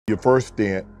Your first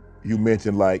stint, you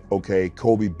mentioned like, okay,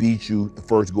 Kobe beat you the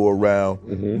first go around.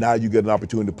 Now you get an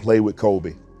opportunity to play with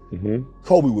Kobe.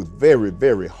 Kobe was very,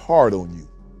 very hard on you.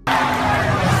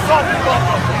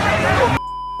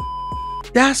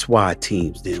 That's why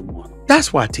teams didn't want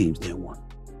him.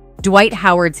 Dwight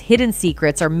Howard's hidden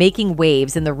secrets are making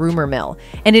waves in the rumor mill,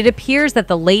 and it appears that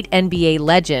the late NBA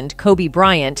legend, Kobe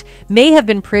Bryant, may have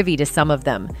been privy to some of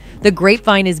them. The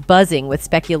grapevine is buzzing with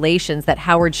speculations that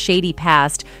Howard's shady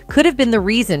past could have been the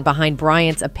reason behind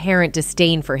Bryant's apparent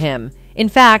disdain for him. In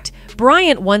fact,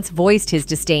 Bryant once voiced his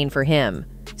disdain for him.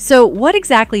 So what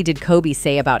exactly did Kobe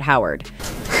say about Howard?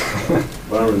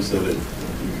 Byron said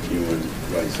that you and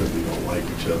Dwight simply don't like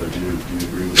each other. Do you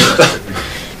agree with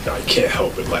that? No, you can't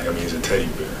help it. Like, I mean, he's a teddy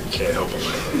bear. You can't help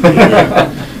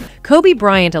him. Kobe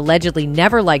Bryant allegedly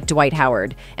never liked Dwight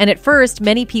Howard, and at first,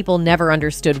 many people never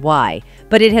understood why.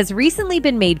 But it has recently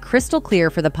been made crystal clear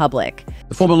for the public.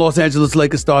 The former Los Angeles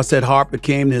Lakers star said Hart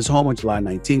became his home on July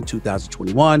 19,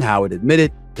 2021. Howard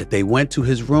admitted that they went to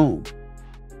his room,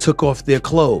 took off their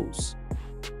clothes,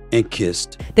 and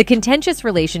kissed. The contentious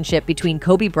relationship between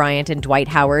Kobe Bryant and Dwight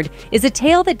Howard is a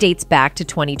tale that dates back to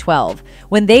 2012,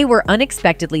 when they were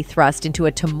unexpectedly thrust into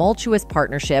a tumultuous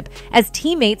partnership as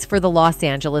teammates for the Los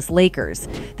Angeles Lakers.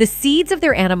 The seeds of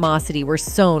their animosity were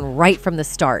sown right from the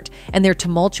start, and their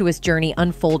tumultuous journey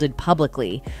unfolded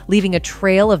publicly, leaving a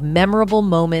trail of memorable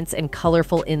moments and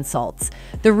colorful insults.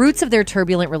 The roots of their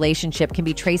turbulent relationship can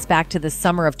be traced back to the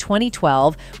summer of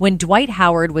 2012, when Dwight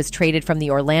Howard was traded from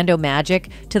the Orlando Magic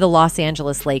to the Los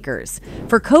Angeles Lakers.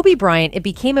 For Kobe Bryant, it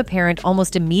became apparent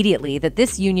almost immediately that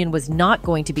this union was not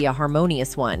going to be a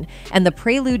harmonious one, and the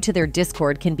prelude to their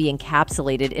discord can be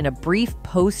encapsulated in a brief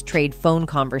post-trade phone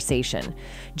conversation.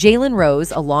 Jalen Rose,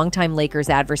 a longtime Lakers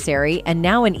adversary and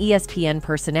now an ESPN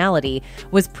personality,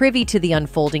 was privy to the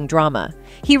unfolding drama.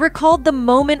 He recalled the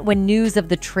moment when news of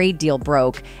the trade deal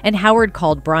broke, and Howard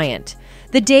called Bryant.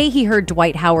 The day he heard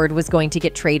Dwight Howard was going to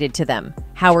get traded to them.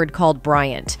 Howard called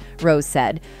Bryant, Rose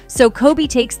said. So Kobe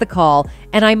takes the call,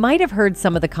 and I might have heard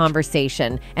some of the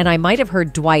conversation, and I might have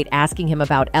heard Dwight asking him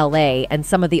about LA and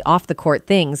some of the off-the-court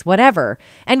things, whatever.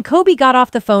 And Kobe got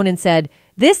off the phone and said,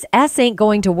 "This S ain't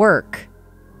going to work."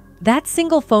 That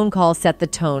single phone call set the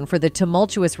tone for the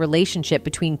tumultuous relationship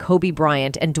between Kobe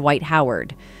Bryant and Dwight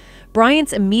Howard.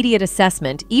 Bryant's immediate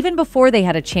assessment, even before they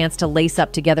had a chance to lace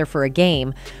up together for a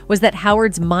game, was that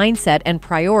Howard's mindset and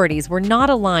priorities were not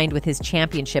aligned with his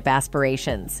championship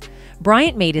aspirations.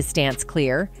 Bryant made his stance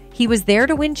clear. He was there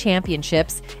to win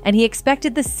championships, and he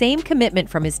expected the same commitment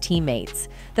from his teammates.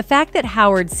 The fact that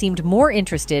Howard seemed more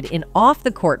interested in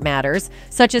off-the-court matters,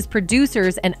 such as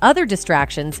producers and other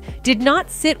distractions, did not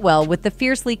sit well with the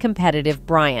fiercely competitive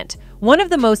Bryant. One of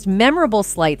the most memorable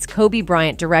slights Kobe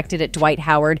Bryant directed at Dwight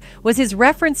Howard was his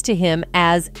reference to him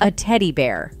as a teddy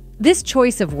bear. This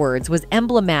choice of words was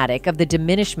emblematic of the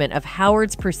diminishment of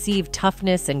Howard's perceived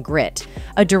toughness and grit,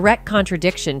 a direct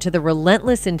contradiction to the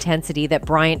relentless intensity that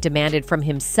Bryant demanded from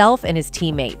himself and his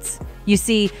teammates. You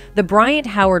see, the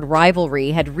Bryant-Howard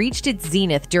rivalry had reached its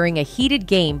zenith during a heated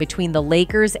game between the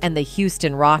Lakers and the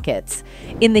Houston Rockets.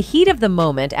 In the heat of the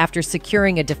moment, after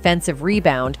securing a defensive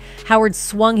rebound, Howard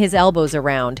swung his elbows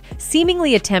around,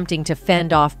 seemingly attempting to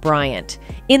fend off Bryant.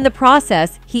 In the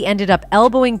process, he ended up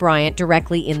elbowing Bryant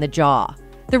directly in the jaw.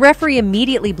 The referee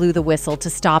immediately blew the whistle to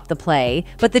stop the play,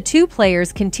 but the two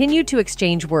players continued to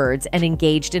exchange words and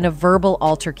engaged in a verbal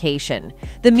altercation.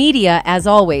 The media, as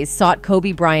always, sought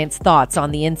Kobe Bryant's thoughts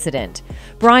on the incident.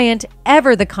 Bryant,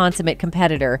 ever the consummate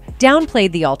competitor,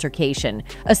 downplayed the altercation,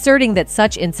 asserting that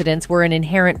such incidents were an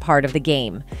inherent part of the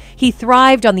game. He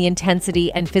thrived on the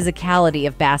intensity and physicality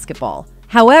of basketball.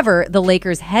 However, the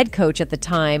Lakers' head coach at the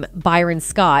time, Byron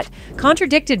Scott,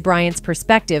 contradicted Bryant's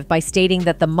perspective by stating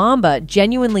that the Mamba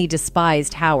genuinely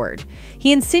despised Howard.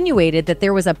 He insinuated that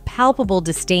there was a palpable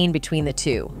disdain between the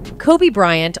two. Kobe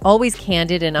Bryant, always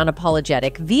candid and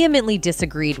unapologetic, vehemently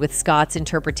disagreed with Scott's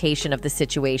interpretation of the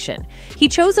situation. He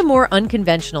chose a more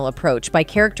unconventional approach by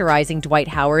characterizing Dwight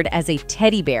Howard as a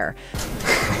teddy bear.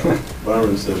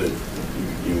 Byron said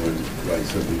that you and Dwight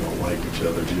simply don't like each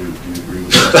other. Do you agree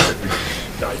with that?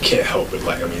 No, you can't help it.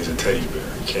 Like, I mean, he's a teddy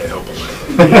bear. You can't help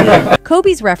him.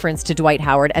 Kobe's reference to Dwight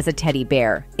Howard as a teddy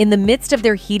bear, in the midst of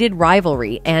their heated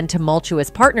rivalry and tumultuous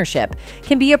partnership,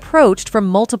 can be approached from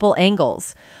multiple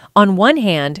angles. On one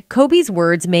hand, Kobe's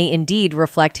words may indeed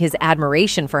reflect his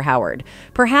admiration for Howard,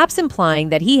 perhaps implying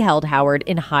that he held Howard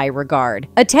in high regard.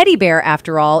 A teddy bear,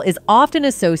 after all, is often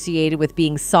associated with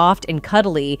being soft and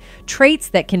cuddly, traits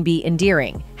that can be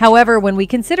endearing. However, when we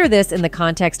consider this in the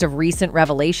context of recent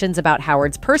revelations about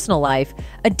Howard's personal life,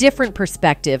 a different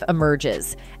perspective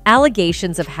emerges.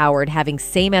 Allegations of Howard having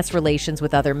same-sex relations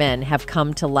with other men have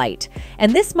come to light,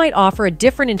 and this might offer a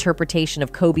different interpretation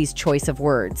of Kobe's choice of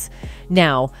words.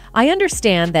 Now, I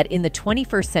understand that in the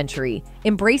 21st century,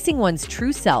 embracing one's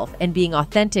true self and being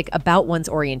authentic about one's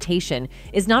orientation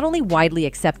is not only widely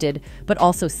accepted, but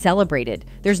also celebrated.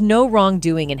 There's no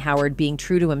wrongdoing in Howard being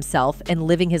true to himself and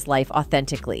living his life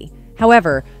authentically.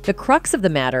 However, the crux of the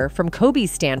matter, from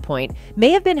Kobe's standpoint, may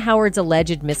have been Howard's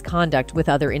alleged misconduct with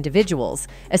other individuals,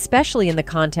 especially in the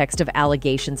context of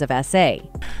allegations of SA.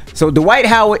 So Dwight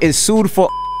Howard is sued for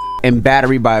and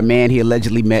battery by a man he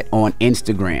allegedly met on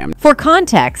Instagram. For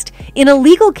context, in a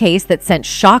legal case that sent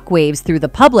shockwaves through the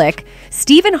public,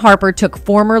 Stephen Harper took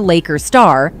former Lakers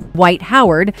star Dwight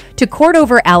Howard to court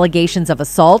over allegations of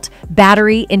assault,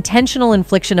 battery, intentional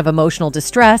infliction of emotional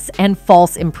distress, and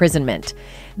false imprisonment.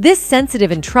 This sensitive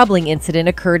and troubling incident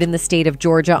occurred in the state of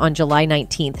Georgia on July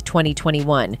 19,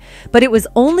 2021, but it was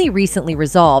only recently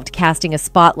resolved, casting a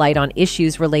spotlight on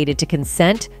issues related to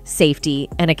consent, safety,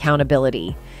 and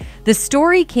accountability. The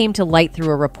story came to light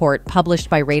through a report published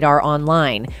by Radar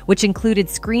Online, which included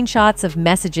screenshots of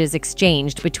messages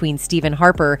exchanged between Stephen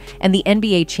Harper and the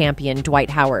NBA champion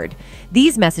Dwight Howard.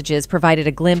 These messages provided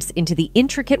a glimpse into the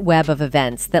intricate web of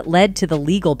events that led to the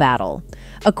legal battle.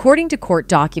 According to court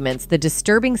documents, the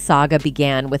disturbing saga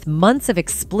began with months of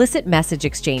explicit message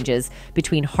exchanges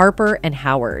between Harper and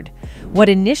Howard. What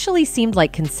initially seemed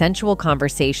like consensual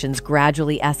conversations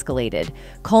gradually escalated,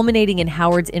 culminating in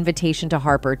Howard's invitation to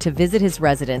Harper to visit his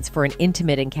residence for an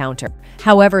intimate encounter.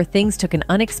 However, things took an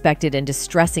unexpected and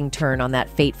distressing turn on that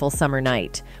fateful summer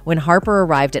night. When Harper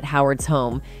arrived at Howard's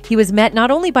home, he was met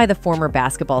not only by the former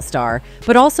basketball star,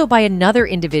 but also by another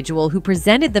individual who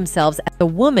presented themselves as a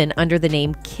woman under the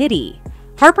name Kitty.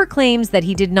 Harper claims that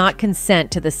he did not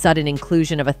consent to the sudden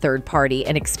inclusion of a third party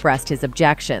and expressed his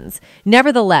objections.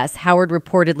 Nevertheless, Howard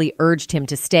reportedly urged him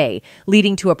to stay,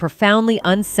 leading to a profoundly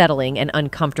unsettling and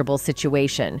uncomfortable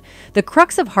situation. The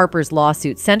crux of Harper's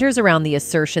lawsuit centers around the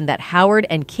assertion that Howard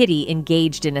and Kitty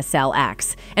engaged in assault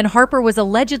acts, and Harper was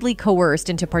allegedly coerced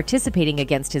into participating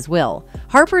against his will.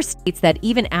 Harper states that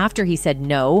even after he said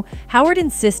no, Howard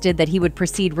insisted that he would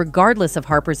proceed regardless of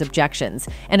Harper's objections,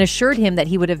 and assured him that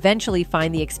he would eventually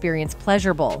find the experience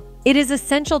pleasurable. It is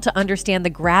essential to understand the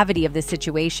gravity of this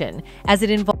situation, as it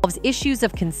involves issues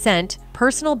of consent,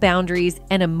 personal boundaries,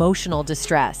 and emotional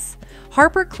distress.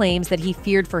 Harper claims that he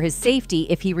feared for his safety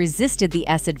if he resisted the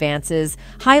advances,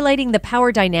 highlighting the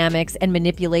power dynamics and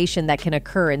manipulation that can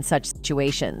occur in such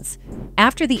situations.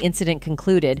 After the incident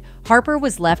concluded, Harper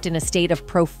was left in a state of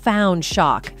profound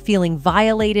shock, feeling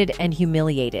violated and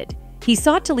humiliated. He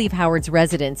sought to leave Howard's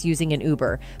residence using an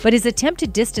Uber, but his attempt to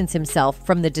distance himself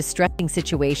from the distressing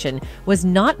situation was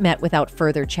not met without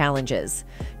further challenges.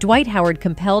 Dwight Howard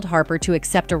compelled Harper to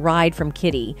accept a ride from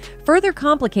Kitty, further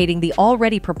complicating the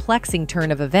already perplexing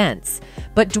turn of events.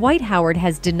 But Dwight Howard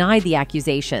has denied the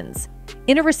accusations.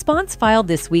 In a response filed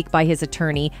this week by his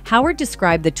attorney, Howard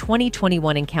described the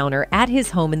 2021 encounter at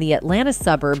his home in the Atlanta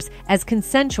suburbs as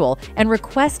consensual and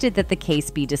requested that the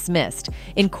case be dismissed.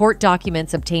 In court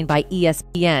documents obtained by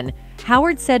ESPN,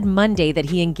 Howard said Monday that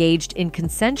he engaged in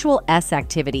consensual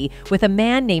activity with a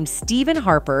man named Stephen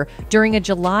Harper during a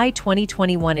July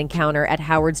 2021 encounter at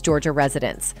Howard's Georgia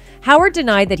residence. Howard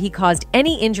denied that he caused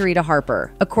any injury to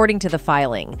Harper, according to the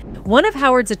filing. One of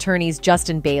Howard's attorneys,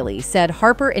 Justin Bailey, said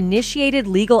Harper initiated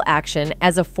legal action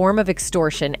as a form of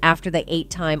extortion after the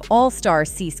 8-time All-Star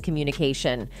ceased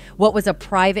communication. What was a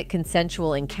private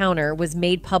consensual encounter was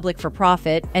made public for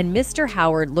profit, and Mr.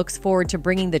 Howard looks forward to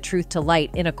bringing the truth to light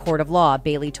in a court of law,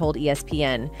 Bailey told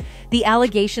ESPN. The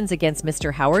allegations against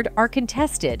Mr. Howard are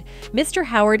contested. Mr.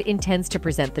 Howard intends to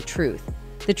present the truth.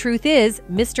 The truth is,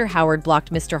 Mr. Howard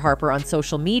blocked Mr. Harper on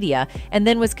social media and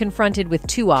then was confronted with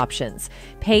two options: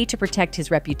 pay to protect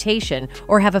his reputation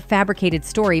or have a fabricated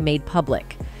story made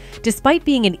public. Despite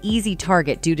being an easy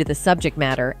target due to the subject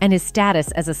matter and his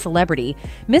status as a celebrity,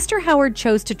 Mr. Howard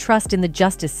chose to trust in the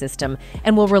justice system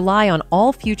and will rely on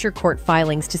all future court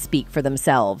filings to speak for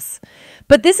themselves.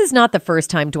 But this is not the first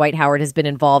time Dwight Howard has been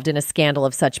involved in a scandal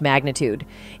of such magnitude.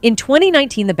 In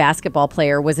 2019, the basketball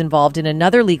player was involved in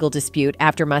another legal dispute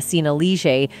after Massina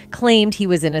Lige claimed he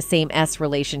was in a same-sex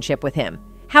relationship with him.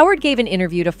 Howard gave an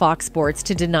interview to Fox Sports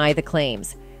to deny the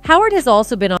claims. Howard has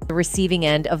also been on the receiving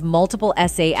end of multiple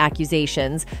SA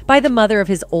accusations by the mother of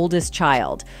his oldest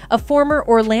child, a former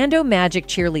Orlando Magic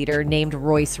cheerleader named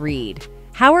Royce Reed.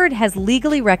 Howard has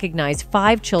legally recognized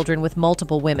 5 children with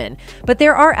multiple women, but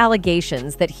there are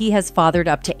allegations that he has fathered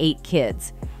up to 8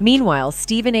 kids. Meanwhile,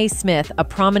 Stephen A. Smith, a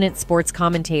prominent sports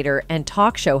commentator and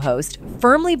talk show host,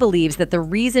 firmly believes that the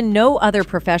reason no other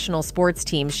professional sports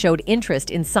teams showed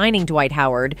interest in signing Dwight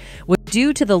Howard was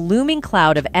due to the looming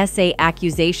cloud of SA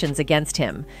accusations against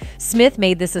him. Smith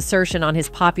made this assertion on his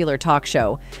popular talk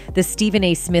show, The Stephen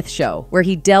A. Smith Show, where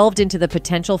he delved into the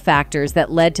potential factors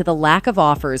that led to the lack of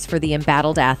offers for the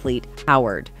embattled athlete,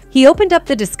 Howard. He opened up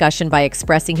the discussion by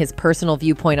expressing his personal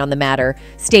viewpoint on the matter,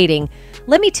 stating,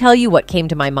 "Let me tell you what came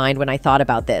to my mind when I thought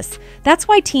about this. That's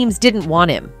why teams didn't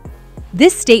want him."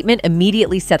 This statement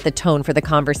immediately set the tone for the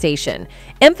conversation,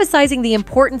 emphasizing the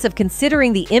importance of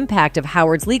considering the impact of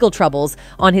Howard's legal troubles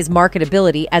on his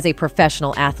marketability as a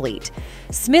professional athlete.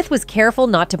 Smith was careful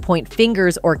not to point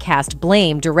fingers or cast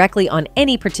blame directly on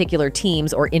any particular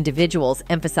teams or individuals,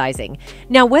 emphasizing,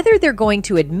 "Now, whether they're going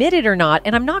to admit it or not,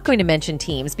 and I'm not going to mention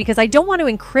teams because I don't want to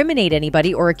incriminate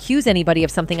anybody or accuse anybody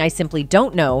of something I simply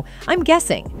don't know, I'm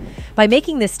guessing." By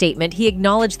making this statement, he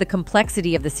acknowledged the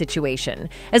complexity of the situation,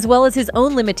 as well as his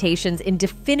own limitations in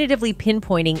definitively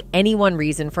pinpointing any one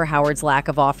reason for Howard's lack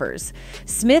of offers.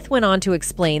 Smith went on to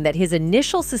explain that his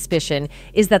initial suspicion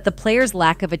is that the player's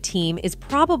lack of a team is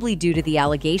probably due to the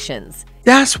allegations.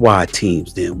 That's why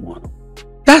teams didn't want him.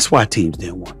 That's why teams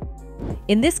didn't want him.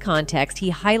 In this context,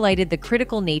 he highlighted the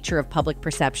critical nature of public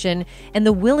perception and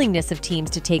the willingness of teams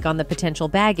to take on the potential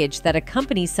baggage that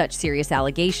accompanies such serious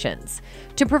allegations.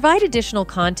 To provide additional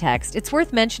context, it's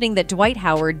worth mentioning that Dwight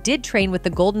Howard did train with the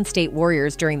Golden State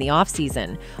Warriors during the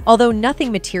offseason, although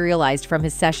nothing materialized from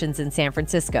his sessions in San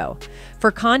Francisco.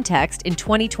 For context, in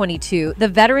 2022, the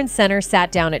Veterans Center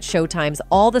sat down at Showtime's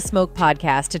All the Smoke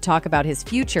podcast to talk about his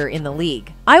future in the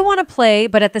league. "I want to play,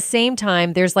 but at the same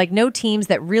time, there's like no teams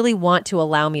that really want to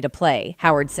allow me to play,"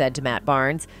 Howard said to Matt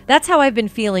Barnes. "That's how I've been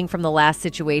feeling from the last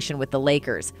situation with the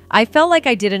Lakers. I felt like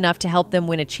I did enough to help them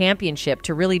win a championship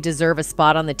to really deserve a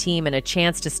spot on the team and a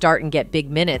chance to start and get big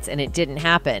minutes, and it didn't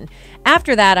happen.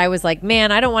 After that, I was like,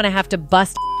 man, I don't want to have to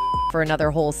bust for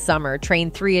another whole summer, train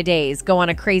 3 a days, go on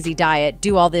a crazy diet,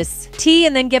 do all this tea,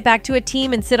 and then get back to a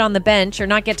team and sit on the bench or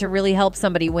not get to really help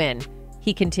somebody win,"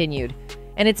 he continued.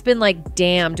 "And it's been like,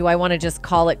 damn, do I want to just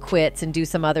call it quits and do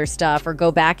some other stuff or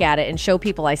go back at it and show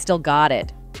people I still got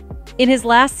it?" In his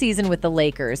last season with the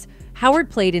Lakers, Howard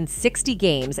played in 60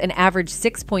 games and averaged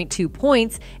 6.2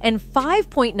 points and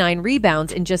 5.9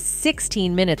 rebounds in just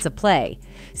 16 minutes of play.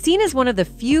 Seen as one of the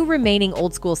few remaining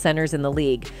old-school centers in the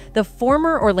league, the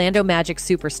former Orlando Magic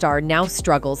superstar now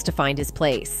struggles to find his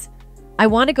place. "I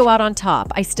want to go out on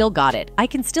top. I still got it. I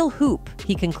can still hoop,"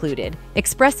 he concluded,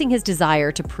 expressing his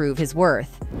desire to prove his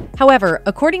worth. However,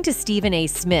 according to Stephen A.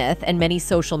 Smith and many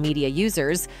social media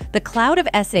users, the cloud of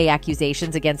SA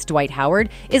accusations against Dwight Howard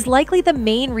is likely the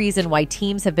main reason why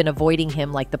teams have been avoiding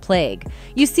him like the plague.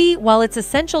 You see, while it's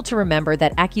essential to remember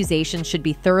that accusations should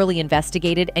be thoroughly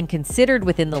investigated and considered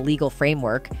within the legal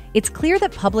framework, it's clear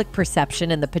that public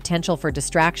perception and the potential for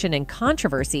distraction and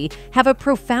controversy have a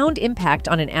profound impact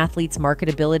on an athlete's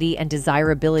marketability and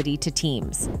desirability to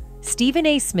teams. Stephen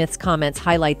A. Smith's comments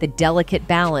highlight the delicate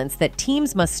balance that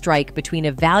teams must strike between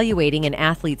evaluating an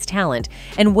athlete's talent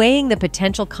and weighing the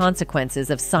potential consequences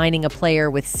of signing a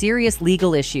player with serious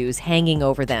legal issues hanging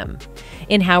over them.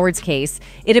 In Howard's case,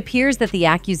 it appears that the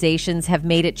accusations have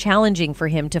made it challenging for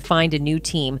him to find a new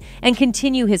team and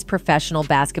continue his professional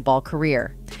basketball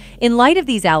career. In light of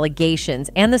these allegations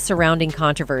and the surrounding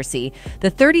controversy, the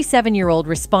 37-year-old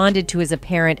responded to his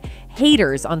apparent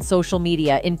haters on social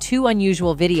media in 2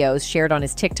 unusual videos shared on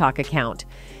his TikTok account.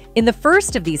 In the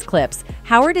first of these clips,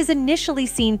 Howard is initially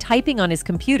seen typing on his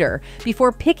computer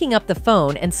before picking up the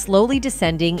phone and slowly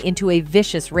descending into a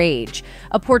vicious rage,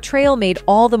 a portrayal made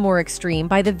all the more extreme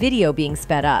by the video being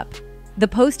sped up. The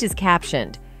post is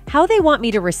captioned, "How they want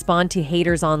me to respond to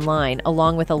haters online,"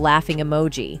 along with a laughing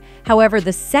emoji. However,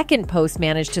 the second post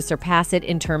managed to surpass it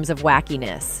in terms of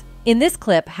wackiness. In this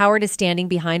clip, Howard is standing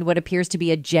behind what appears to be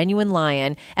a genuine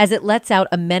lion as it lets out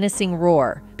a menacing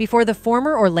roar before the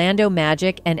former Orlando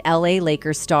Magic and LA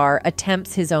Lakers star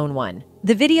attempts his own one.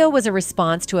 The video was a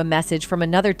response to a message from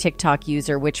another TikTok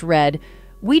user which read,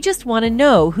 "We just want to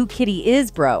know who Kitty is,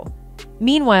 bro."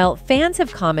 Meanwhile, fans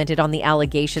have commented on the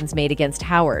allegations made against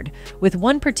Howard, with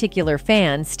one particular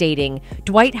fan stating,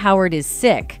 "Dwight Howard is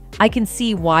sick. I can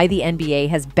see why the NBA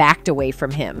has backed away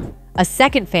from him." A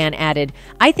second fan added,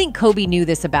 "I think Kobe knew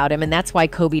this about him and that's why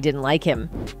Kobe didn't like him."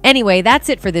 Anyway, that's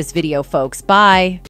it for this video, folks. Bye.